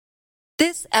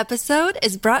This episode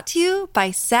is brought to you by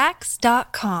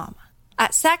Sax.com.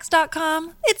 At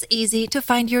Sax.com, it's easy to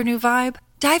find your new vibe.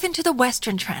 Dive into the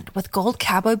Western trend with gold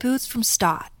cowboy boots from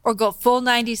Stott, or go full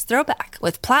 90s throwback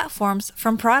with platforms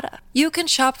from Prada. You can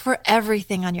shop for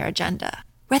everything on your agenda,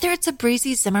 whether it's a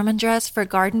breezy Zimmermann dress for a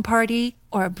garden party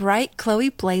or a bright Chloe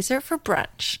blazer for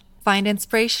brunch. Find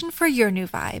inspiration for your new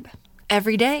vibe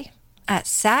every day at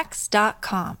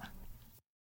Sax.com.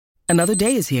 Another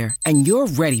day is here, and you're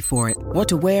ready for it. What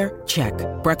to wear? Check.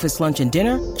 Breakfast, lunch, and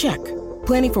dinner? Check.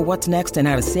 Planning for what's next and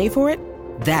how to save for it?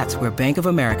 That's where Bank of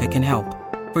America can help.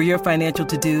 For your financial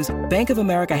to-dos, Bank of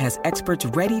America has experts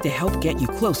ready to help get you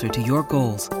closer to your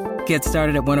goals. Get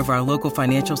started at one of our local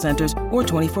financial centers or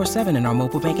 24/7 in our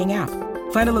mobile banking app.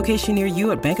 Find a location near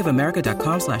you at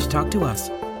bankofamerica.com/talktous.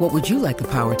 What would you like the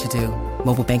power to do?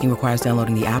 Mobile banking requires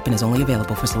downloading the app and is only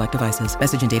available for select devices.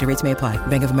 Message and data rates may apply.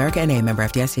 Bank of America N.A., member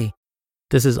FDIC.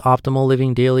 This is Optimal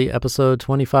Living Daily, episode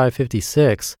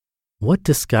 2556. What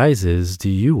disguises do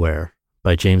you wear?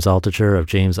 By James Altucher of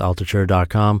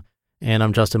jamesaltucher.com. And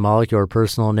I'm Justin Malik, your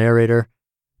personal narrator.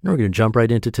 And we're going to jump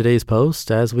right into today's post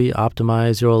as we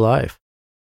optimize your life.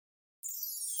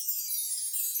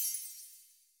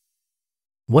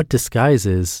 What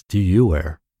disguises do you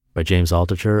wear? By James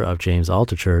Altucher of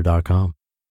jamesaltucher.com.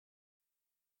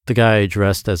 The guy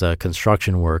dressed as a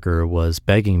construction worker was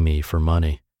begging me for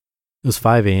money. It was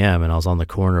 5 a.m. and I was on the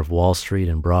corner of Wall Street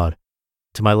and Broad.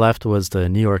 To my left was the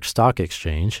New York Stock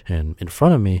Exchange, and in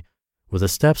front of me were the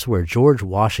steps where George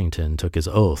Washington took his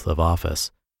oath of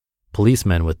office.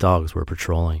 Policemen with dogs were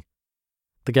patrolling.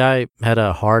 The guy had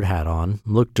a hard hat on,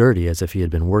 looked dirty as if he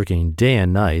had been working day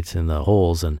and night in the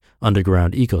holes and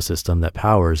underground ecosystem that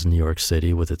powers New York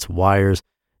City with its wires,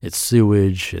 its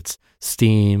sewage, its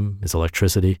steam, its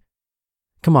electricity.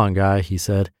 "Come on, guy," he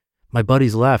said. "My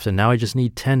buddy's left and now I just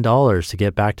need $10 to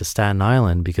get back to Staten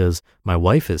Island because my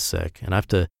wife is sick and I have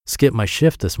to skip my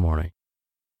shift this morning."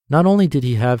 Not only did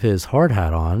he have his hard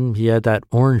hat on, he had that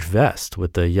orange vest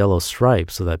with the yellow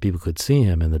stripes so that people could see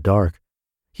him in the dark.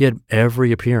 He had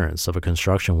every appearance of a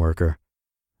construction worker.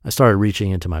 I started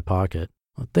reaching into my pocket.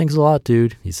 "Well, thanks a lot,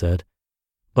 dude," he said.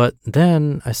 But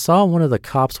then I saw one of the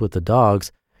cops with the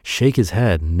dogs shake his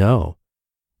head no.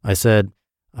 I said,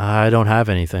 "I don't have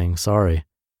anything, sorry."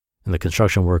 And the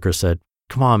construction worker said,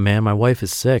 "Come on, man, my wife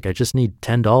is sick. I just need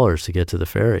 $10 to get to the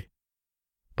ferry."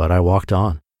 But I walked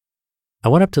on. I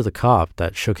went up to the cop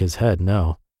that shook his head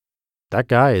no. "That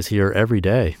guy is here every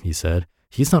day," he said.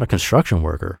 "He's not a construction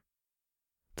worker."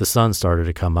 The sun started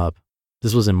to come up.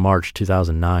 This was in March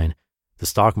 2009. The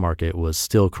stock market was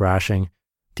still crashing.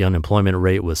 The unemployment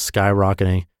rate was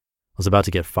skyrocketing. I was about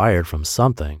to get fired from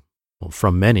something. Well,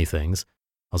 from many things.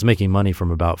 I was making money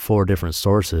from about 4 different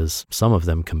sources, some of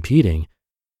them competing.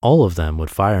 All of them would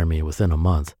fire me within a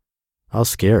month. I was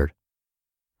scared.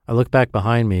 I looked back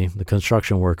behind me. The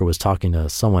construction worker was talking to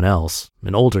someone else,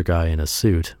 an older guy in a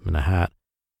suit and a hat.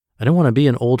 I didn't want to be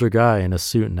an older guy in a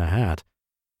suit and a hat.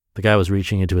 The guy was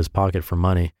reaching into his pocket for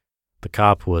money. The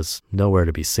cop was nowhere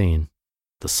to be seen.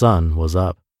 The sun was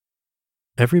up.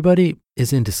 Everybody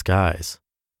is in disguise.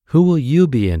 Who will you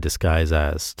be in disguise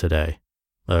as today?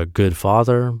 A good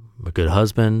father, a good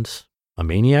husband, a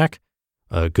maniac,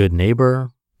 a good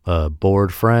neighbor, a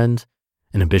bored friend,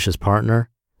 an ambitious partner,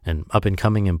 an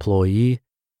up-and-coming employee?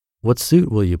 What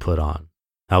suit will you put on?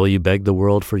 How will you beg the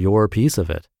world for your piece of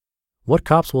it? What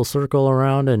cops will circle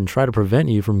around and try to prevent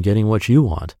you from getting what you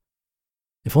want?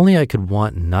 If only I could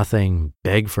want nothing,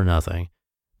 beg for nothing,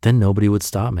 then nobody would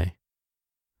stop me.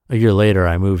 A year later,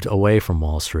 I moved away from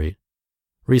Wall Street.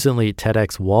 Recently,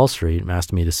 TEDx Wall Street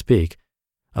asked me to speak.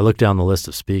 I looked down the list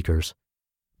of speakers.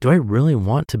 Do I really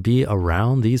want to be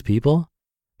around these people?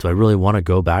 Do I really want to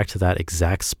go back to that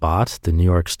exact spot, the New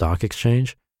York Stock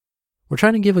Exchange? "We're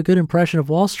trying to give a good impression of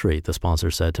Wall Street," the sponsor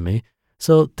said to me.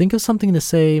 "So think of something to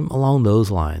say along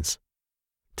those lines."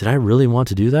 Did I really want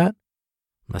to do that?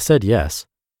 I said yes.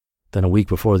 Then a week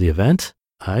before the event,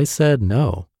 I said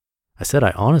no. I said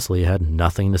I honestly had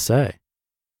nothing to say.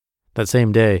 That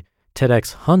same day,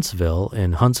 TEDx Huntsville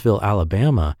in Huntsville,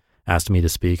 Alabama, asked me to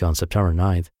speak on September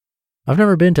 9th. I've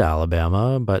never been to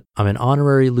Alabama, but I'm an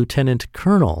honorary lieutenant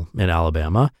colonel in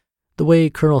Alabama, the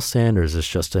way Colonel Sanders is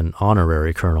just an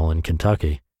honorary colonel in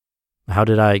Kentucky. How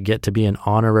did I get to be an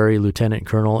honorary lieutenant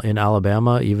colonel in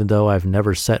Alabama, even though I've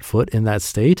never set foot in that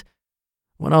state?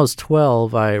 When I was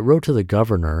 12, I wrote to the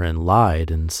governor and lied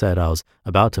and said I was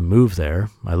about to move there.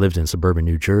 I lived in suburban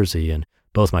New Jersey, and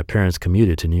both my parents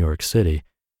commuted to New York City,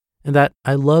 and that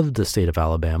I loved the state of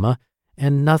Alabama,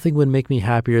 and nothing would make me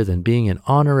happier than being an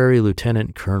honorary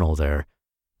lieutenant colonel there.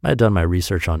 I had done my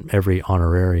research on every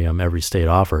honorarium every state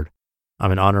offered.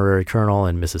 I'm an honorary colonel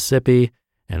in Mississippi,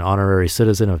 an honorary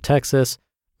citizen of Texas,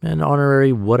 and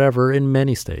honorary whatever in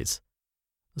many states.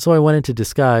 So I went into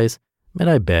disguise, and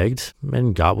I begged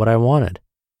and got what I wanted.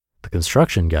 The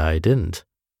construction guy didn't.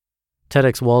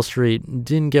 TEDx Wall Street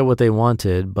didn't get what they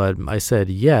wanted, but I said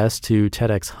yes to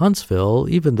TEDx Huntsville,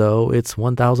 even though it's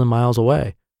 1,000 miles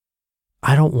away.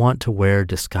 I don't want to wear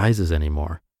disguises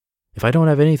anymore. If I don't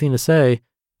have anything to say,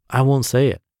 I won't say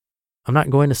it. I'm not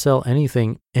going to sell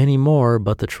anything anymore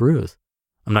but the truth.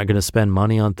 I'm not going to spend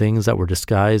money on things that were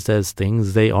disguised as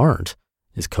things they aren't.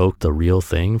 Is Coke the real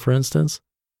thing, for instance?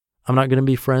 I'm not going to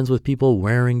be friends with people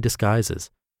wearing disguises.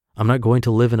 I'm not going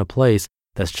to live in a place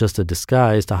that's just a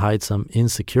disguise to hide some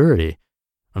insecurity.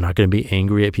 I'm not going to be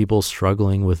angry at people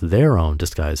struggling with their own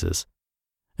disguises.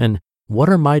 And what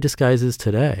are my disguises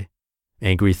today?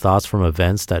 Angry thoughts from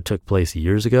events that took place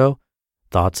years ago?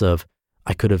 Thoughts of,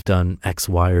 I could have done X,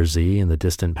 Y, or Z in the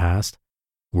distant past?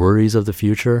 Worries of the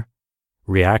future?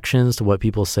 Reactions to what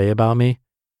people say about me?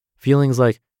 Feelings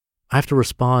like, I have to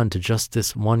respond to just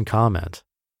this one comment.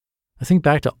 I think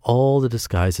back to all the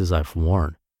disguises I've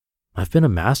worn. I've been a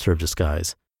master of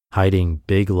disguise, hiding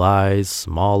big lies,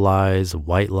 small lies,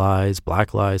 white lies,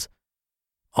 black lies.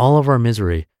 All of our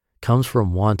misery comes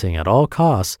from wanting at all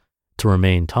costs to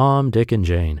remain Tom, Dick, and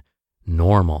Jane,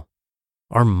 normal.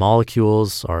 Our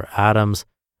molecules, our atoms,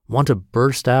 want to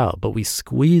burst out, but we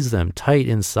squeeze them tight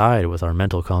inside with our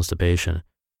mental constipation.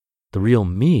 The real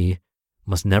me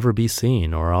must never be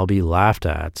seen, or I'll be laughed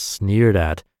at, sneered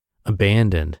at,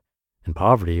 abandoned, and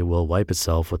poverty will wipe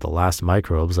itself with the last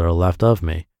microbes that are left of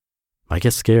me. I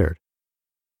get scared.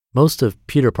 Most of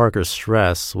Peter Parker's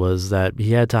stress was that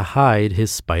he had to hide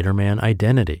his Spider-Man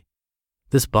identity.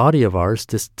 This body of ours,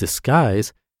 this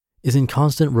disguise, is in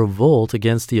constant revolt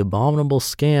against the abominable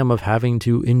scam of having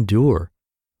to endure.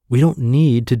 We don't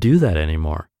need to do that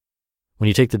anymore. When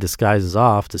you take the disguises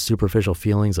off, the superficial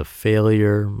feelings of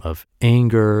failure, of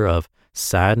anger, of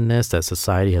sadness that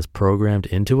society has programmed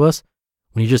into us,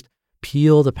 when you just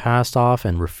peel the past off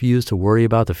and refuse to worry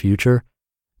about the future,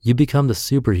 you become the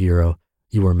superhero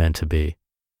you were meant to be.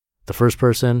 The first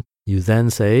person you then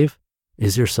save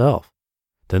is yourself.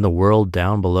 Then the world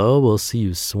down below will see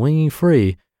you swinging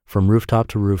free from rooftop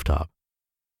to rooftop.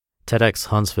 TEDx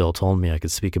Huntsville told me I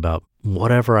could speak about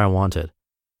whatever I wanted.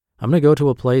 I'm going to go to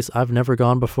a place I've never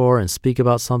gone before and speak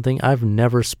about something I've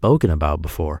never spoken about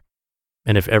before.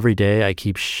 And if every day I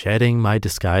keep shedding my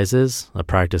disguises, a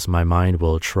practice my mind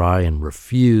will try and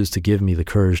refuse to give me the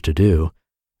courage to do,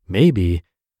 maybe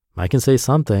I can say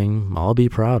something I'll be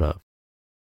proud of.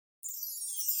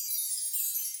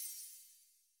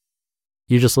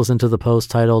 You just listened to the post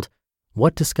titled,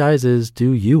 What Disguises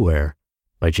Do You Wear?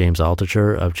 By James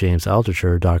Altucher of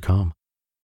jamesaltucher.com.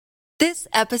 This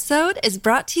episode is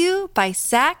brought to you by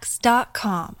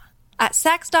Sax.com. At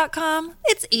Sax.com,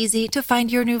 it's easy to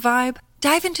find your new vibe.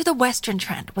 Dive into the Western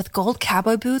trend with gold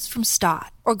cowboy boots from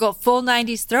Stott, or go full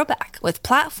 90s throwback with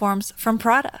platforms from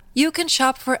Prada. You can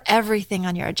shop for everything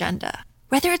on your agenda,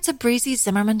 whether it's a breezy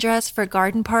Zimmermann dress for a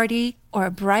garden party or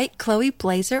a bright Chloe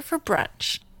blazer for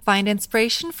brunch. Find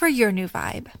inspiration for your new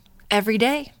vibe every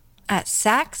day at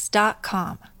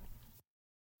Sax.com.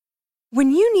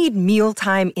 When you need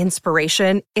mealtime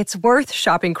inspiration, it's worth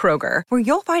shopping Kroger, where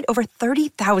you'll find over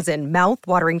 30,000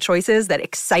 mouth-watering choices that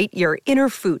excite your inner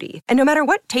foodie. And no matter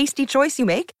what tasty choice you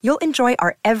make, you'll enjoy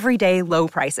our everyday low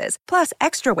prices, plus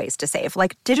extra ways to save,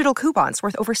 like digital coupons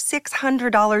worth over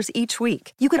 $600 each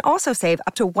week. You can also save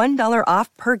up to $1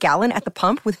 off per gallon at the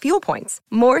pump with fuel points.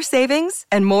 More savings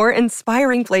and more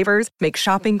inspiring flavors make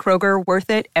shopping Kroger worth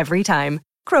it every time.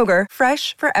 Kroger,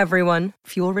 fresh for everyone.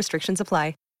 Fuel restrictions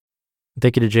apply.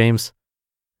 Thank you to James.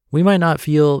 We might not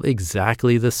feel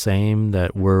exactly the same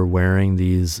that we're wearing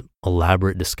these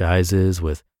elaborate disguises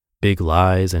with big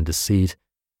lies and deceit,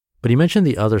 but he mentioned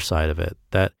the other side of it,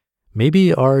 that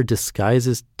maybe our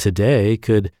disguises today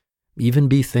could even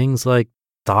be things like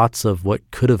thoughts of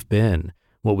what could have been,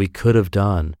 what we could have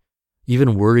done,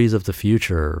 even worries of the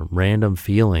future, random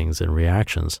feelings and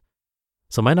reactions.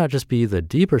 So it might not just be the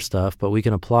deeper stuff, but we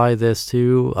can apply this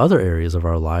to other areas of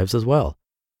our lives as well.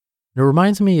 It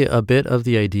reminds me a bit of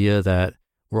the idea that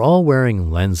we're all wearing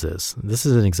lenses. This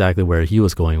isn't exactly where he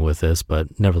was going with this,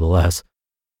 but nevertheless,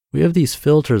 we have these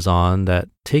filters on that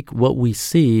take what we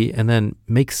see and then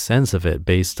make sense of it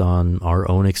based on our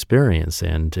own experience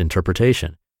and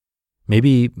interpretation.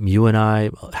 Maybe you and I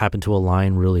happen to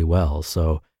align really well,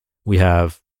 so we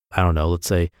have, let's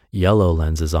say yellow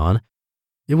lenses on.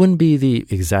 It wouldn't be the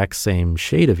exact same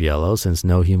shade of yellow since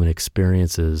no human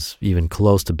experience is even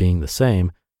close to being the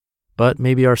same. But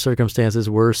maybe our circumstances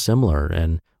were similar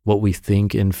and what we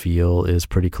think and feel is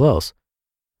pretty close.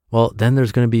 well, then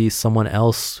there's going to be someone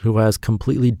else who has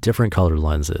completely different colored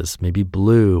lenses, maybe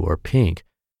blue or pink,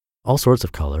 all sorts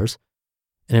of colors.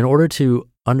 And in order to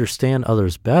understand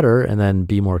others better and then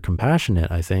be more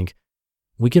compassionate, I think,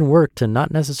 we can work to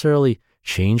not necessarily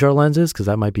change our lenses, because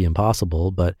that might be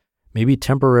impossible, but maybe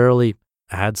temporarily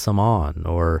add some on,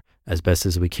 or as best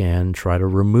as we can, try to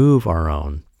remove our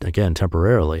own, again,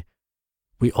 temporarily.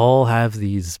 We all have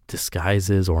these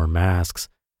disguises or masks,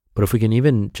 but if we can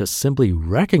even just simply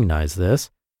recognize this,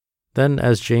 then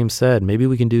as James said, maybe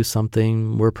we can do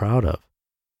something we're proud of.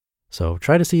 So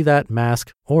try to see that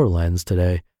mask or lens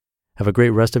today. Have a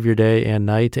great rest of your day and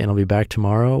night, and I'll be back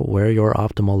tomorrow where your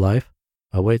optimal life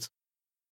awaits.